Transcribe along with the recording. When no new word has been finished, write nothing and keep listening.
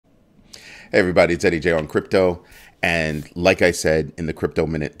Hey everybody, it's Eddie J on crypto. And like I said in the Crypto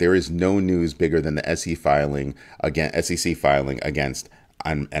Minute, there is no news bigger than the SEC filing against,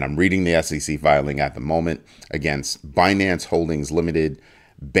 and I'm reading the SEC filing at the moment, against Binance Holdings Limited,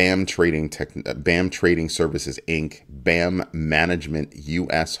 BAM Trading Services Inc., BAM Management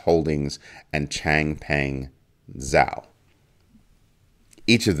US Holdings, and Changpeng Zhao.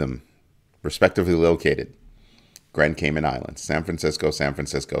 Each of them respectively located Grand Cayman Islands, San Francisco,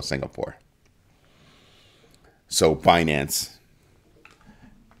 Singapore. So Binance,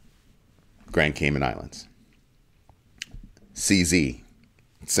 Grand Cayman Islands. CZ,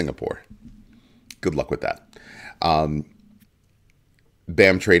 Singapore. Good luck with that.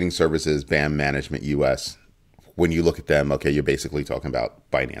 BAM Trading Services, BAM Management US. When you look at them, okay, you're basically talking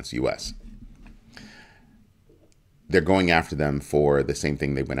about Binance US. They're going after them for the same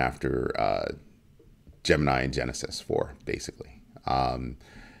thing they went after Gemini and Genesis for, basically.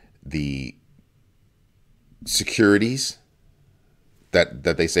 The securities that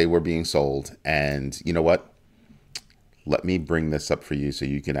they say were being sold. And you know what? Let me bring this up for you so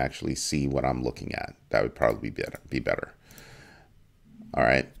you can actually see what I'm looking at. That would probably be better. All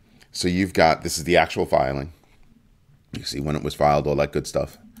right. So you've got, this is the actual filing. You see when it was filed, all that good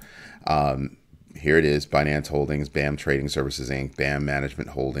stuff. Here it is, Binance Holdings, BAM Trading Services Inc., BAM Management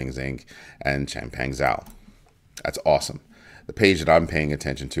Holdings Inc., and Changpeng Zhao. That's awesome. The page that I'm paying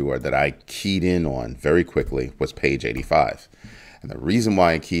attention to, or that I keyed in on very quickly, was page 85. And the reason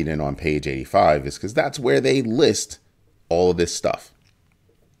why I keyed in on page 85 is because that's where they list all of this stuff.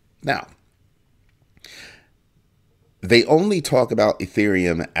 Now, they only talk about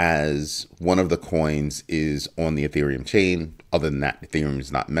Ethereum as one of the coins is on the Ethereum chain. Other than that, Ethereum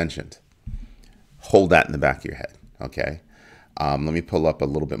is not mentioned. Hold that in the back of your head, okay? Let me pull up a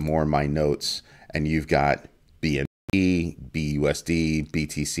little bit more of my notes, and you've got BNB, BUSD,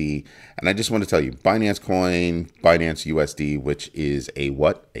 BTC, and I just want to tell you, Binance Coin, Binance USD, which is a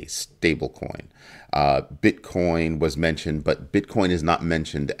what? A stable coin. Bitcoin was mentioned, but Bitcoin is not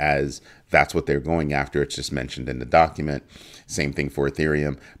mentioned as that's what they're going after. It's just mentioned in the document. Same thing for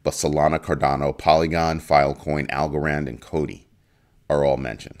Ethereum, but Solana, Cardano, Polygon, Filecoin, Algorand, and Cody are all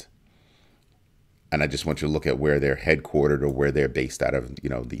mentioned. And I just want you to look at where they're headquartered or where they're based out of, you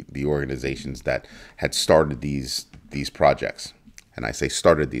know, the organizations that had started these projects. And I say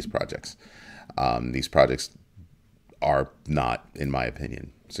started these projects. These projects are not, in my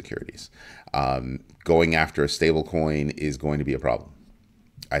opinion, securities. Going after a stable coin is going to be a problem.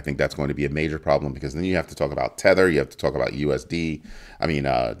 I think that's going to be a major problem, because then you have to talk about Tether. You have to talk about USD.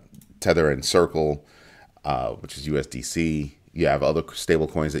 Tether and Circle, which is USDC. You have other stable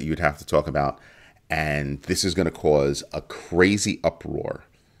coins that you'd have to talk about. And this is going to cause a crazy uproar,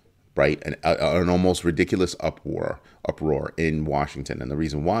 right? An almost ridiculous uproar in Washington. And the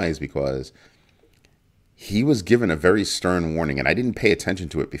reason why is because he was given a very stern warning, and I didn't pay attention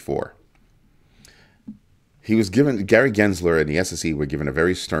to it before. He was given, Gary Gensler and the SEC were given a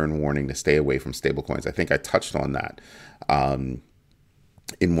very stern warning to stay away from stablecoins. I think I touched on that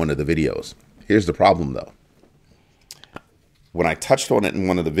in one of the videos. Here's the problem, though. When I touched on it in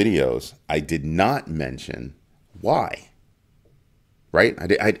one of the videos, I did not mention why, right?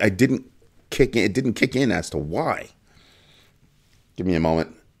 I didn't kick in. It didn't kick in as to why. Give me a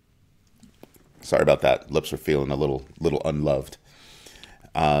moment. Sorry about that. Lips are feeling a little unloved.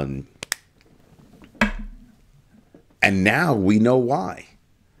 And now we know why.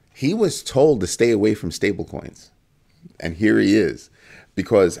 He was told to stay away from stablecoins, and here he is.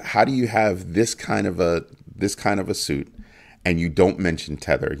 Because how do you have this kind of a suit, and you don't mention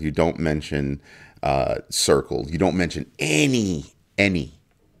Tether, you don't mention Circle, you don't mention any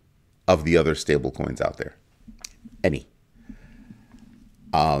of the other stable coins out there? Any.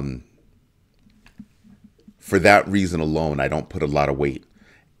 For that reason alone, I don't put a lot of weight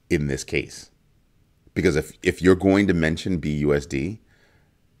in this case. Because if you're going to mention BUSD,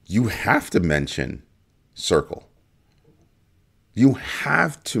 you have to mention Circle. You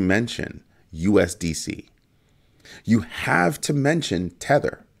have to mention USDC. You have to mention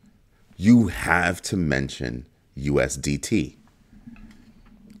Tether. You have to mention USDT.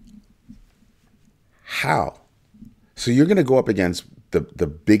 How? So you're going to go up against the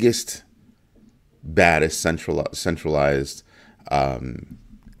biggest, baddest centralized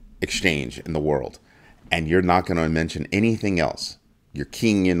exchange in the world, and you're not going to mention anything else. You're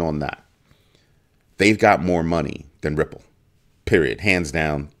keying in on that. They've got more money than Ripple. Period. Hands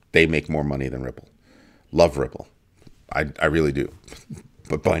down, they make more money than Ripple. Love Ripple. I really do.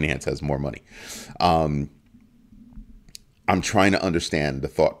 But Binance has more money. I'm trying to understand the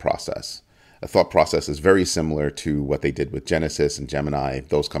thought process The thought process is very similar to what they did with Genesis and Gemini.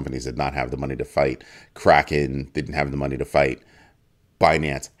 Those companies did not have the money to fight. Kraken didn't have the money to fight.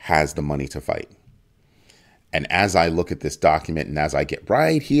 Binance has the money to fight. And as I look at this document and as I get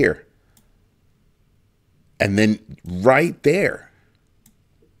right here, and then right there,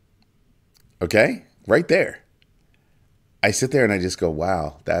 okay, right there, I sit there and I just go,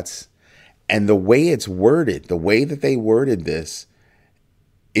 wow, and the way it's worded, the way that they worded this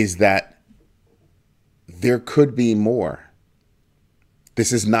is that there could be more.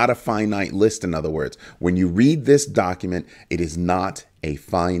 This is not a finite list, in other words. When you read this document, it is not a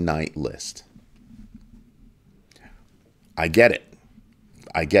finite list. I get it.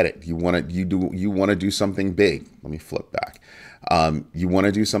 I get it. You want to do something big. Let me flip back. You want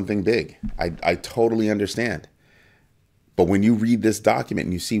to do something big. I totally understand. But when you read this document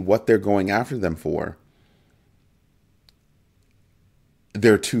and you see what they're going after them for,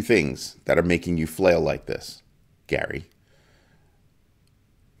 there are two things that are making you flail like this, Gary.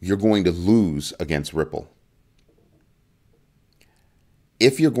 You're going to lose against Ripple.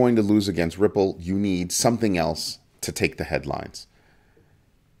 If you're going to lose against Ripple, you need something else to take the headlines.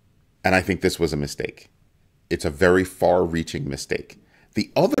 And I think this was a mistake. It's a very far-reaching mistake.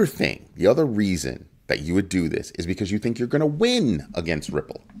 The other reason that you would do this is because you think you're going to win against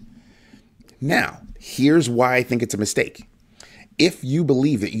Ripple. Now, here's why I think it's a mistake. If you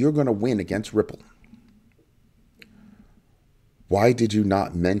believe that you're going to win against Ripple, why did you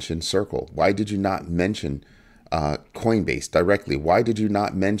not mention Circle? Why did you not mention Coinbase directly? Why did you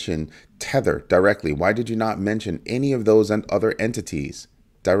not mention Tether directly? Why did you not mention any of those other entities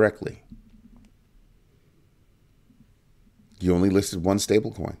directly? You only listed one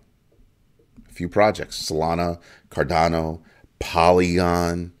stablecoin, a few projects: Solana, Cardano,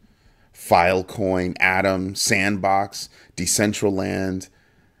 Polygon, Filecoin, Atom, Sandbox, Decentraland,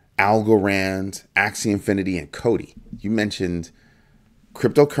 Algorand, Axie Infinity, and Cody. You mentioned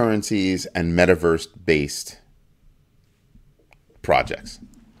cryptocurrencies and metaverse-based projects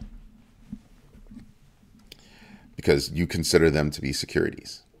because you consider them to be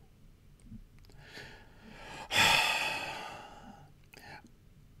securities.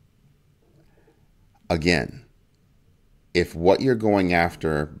 Again, if what you're going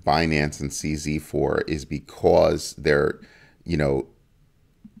after Binance and CZ for is because they're,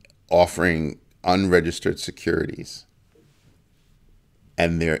 offering unregistered securities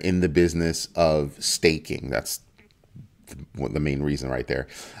and they're in the business of staking, that's the main reason right there.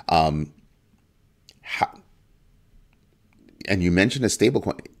 And you mentioned a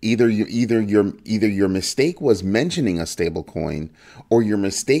stablecoin. Either your mistake was mentioning a stablecoin, or your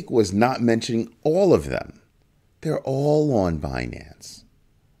mistake was not mentioning all of them. They're all on Binance.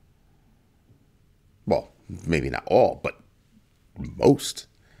 Well, maybe not all, but most.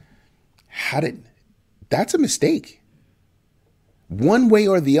 That's a mistake. One way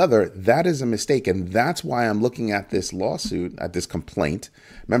or the other, that is a mistake. And that's why I'm looking at this lawsuit, at this complaint.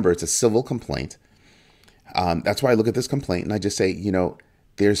 Remember, it's a civil complaint. That's why I look at this complaint and I just say,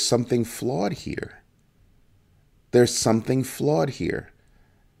 there's something flawed here. There's something flawed here.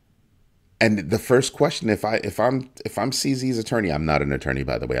 And the first question, if I'm CZ's attorney, I'm not an attorney,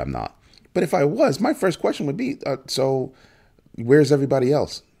 by the way, I'm not. But if I was, my first question would be, so where's everybody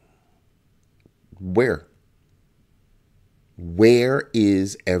else? Where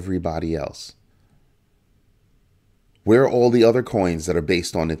is everybody else? Where are all the other coins that are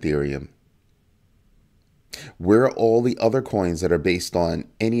based on Ethereum? Where are all the other coins that are based on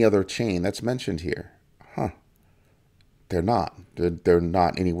any other chain that's mentioned here? They're not. They're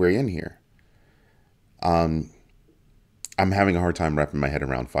not anywhere in here. I'm having a hard time wrapping my head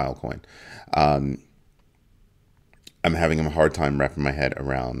around Filecoin. I'm having a hard time wrapping my head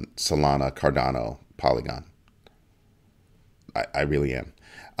around Solana, Cardano, Polygon. I really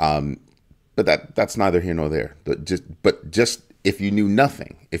am. But that's neither here nor there. But just if you knew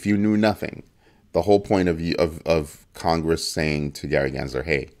nothing, the whole point of Congress saying to Gary Gensler,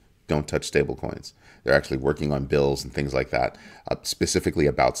 hey, don't touch stablecoins. They're actually working on bills and things like that, specifically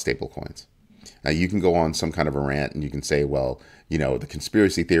about stablecoins. Now, you can go on some kind of a rant and you can say, well, the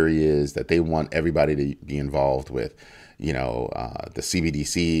conspiracy theory is that they want everybody to be involved with, the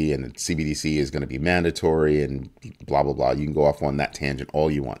CBDC, and the CBDC is going to be mandatory and blah, blah, blah. You can go off on that tangent all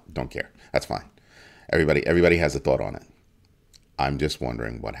you want. Don't care. That's fine. Everybody has a thought on it. I'm just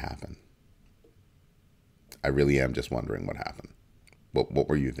wondering what happened. I really am just wondering what happened. What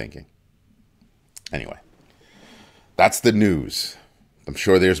were you thinking? Anyway, that's the news. I'm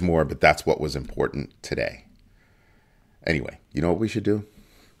sure there's more, but that's what was important today. Anyway, you know what we should do?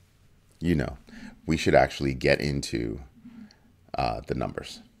 We should actually get into the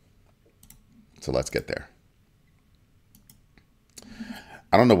numbers. So let's get there.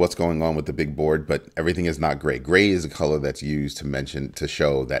 I don't know what's going on with the big board, but everything is not gray. Gray is a color that's used to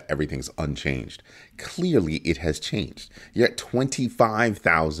show that everything's unchanged. Clearly, it has changed. You're at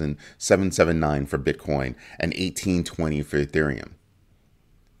 25,779 for Bitcoin and 1820 for Ethereum.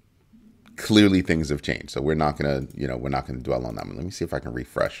 Clearly, things have changed. So we're not gonna dwell on that. Let me see if I can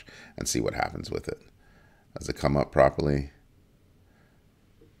refresh and see what happens with it. Does it come up properly?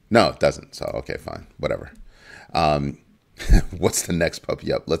 No, it doesn't. So okay, fine, whatever. What's the next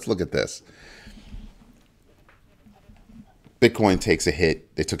puppy up? Let's look at this. Bitcoin takes a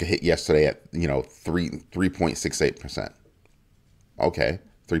hit. They took a hit yesterday at 3.68%. Okay,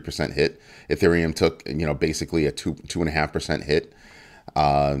 3% hit. Ethereum took basically a 2.5% hit.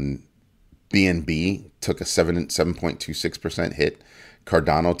 BNB took a 7.26% hit.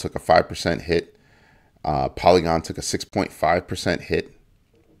 Cardano took a 5% hit. Polygon took a 6.5% hit.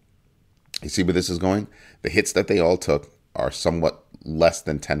 You see where this is going? The hits that they all took are somewhat less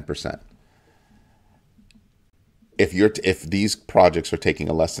than 10%. If these projects are taking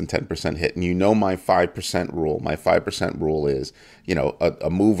a less than 10% hit, and my 5% rule is, a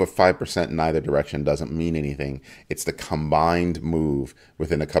move of 5% in either direction doesn't mean anything. It's the combined move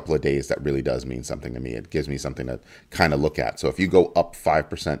within a couple of days that really does mean something to me. It gives me something to kind of look at. So if you go up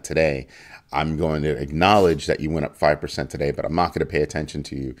 5% today, I'm going to acknowledge that you went up 5% today, but I'm not going to pay attention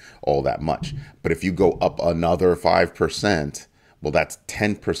to you all that much. But if you go up another 5%, well, that's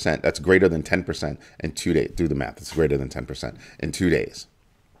 10%. That's greater than 10% in 2 days. Do the math. It's greater than 10% in 2 days.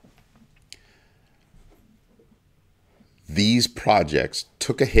 These projects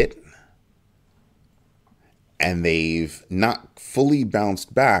took a hit, and they've not fully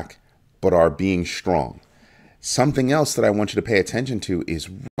bounced back, but are being strong. Something else that I want you to pay attention to is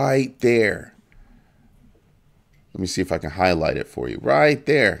right there. Let me see if I can highlight it for you. Right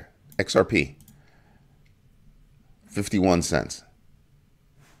there, XRP, 51 cents.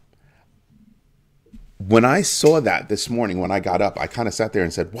 When I saw that this morning, when I got up, I kind of sat there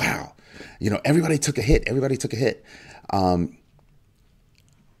and said, wow, everybody took a hit. Everybody took a hit.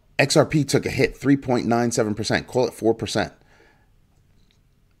 XRP took a hit, 3.97%, call it 4%.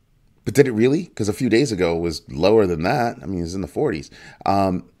 But did it really? Because a few days ago it was lower than that. I mean, it was in the 40s.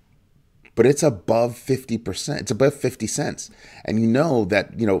 But it's above 50%. It's above 50 cents. And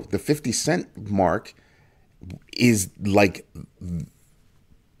that, the 50 cent mark is like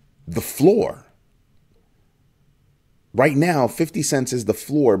the floor. Right now, 50 cents is the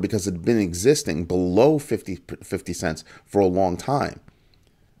floor because it had been existing below 50 cents for a long time.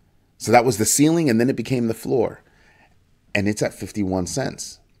 So that was the ceiling, and then it became the floor. And it's at 51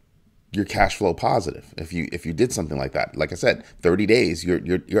 cents. You're cash flow positive if you did something like that. Like I said, 30 days,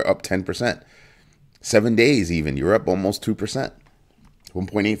 you're up 10%. 7 days even, you're up almost 2%,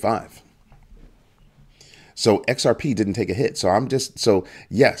 1.85. So XRP didn't take a hit. So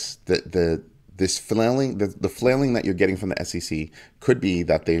yes, the flailing that you're getting from the SEC could be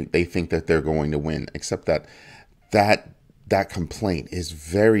that they think that they're going to win, except that complaint is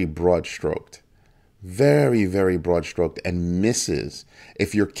very broad stroked. Very, very broad stroked, and misses.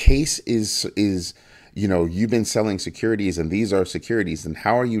 If your case is you've been selling securities and these are securities, then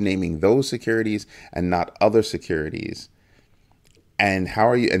how are you naming those securities and not other securities? And how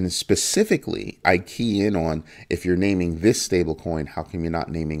are you, and specifically, I key in on if you're naming this stable coin, how come you're not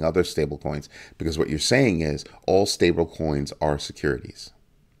naming other stable coins? Because what you're saying is all stable coins are securities.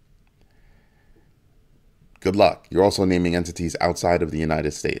 Good luck. You're also naming entities outside of the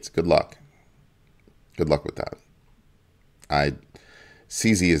United States. Good luck. Good luck with that.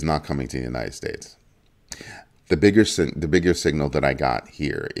 CZ is not coming to the United States. The bigger signal that I got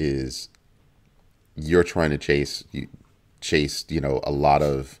here is you're trying to chase a lot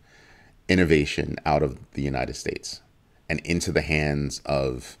of innovation out of the United States and into the hands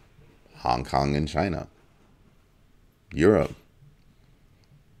of Hong Kong and China, Europe.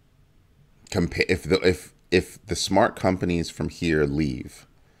 If the smart companies from here leave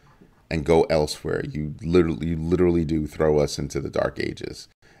and go elsewhere, you literally do throw us into the dark ages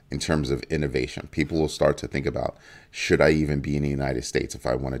in terms of innovation. People will start to think about, should I even be in the United States if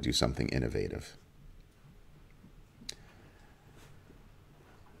I want to do something innovative?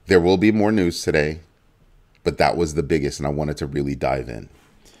 There will be more news today, but that was the biggest, and I wanted to really dive in.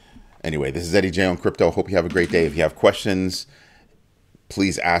 Anyway, this is Eddie J on Crypto. Hope you have a great day. If you have questions,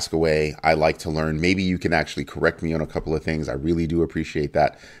 please ask away. I like to learn. Maybe you can actually correct me on a couple of things. I really do appreciate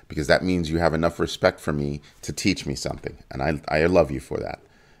that, because that means you have enough respect for me to teach me something. And I love you for that.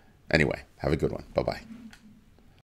 Anyway, have a good one. Bye-bye.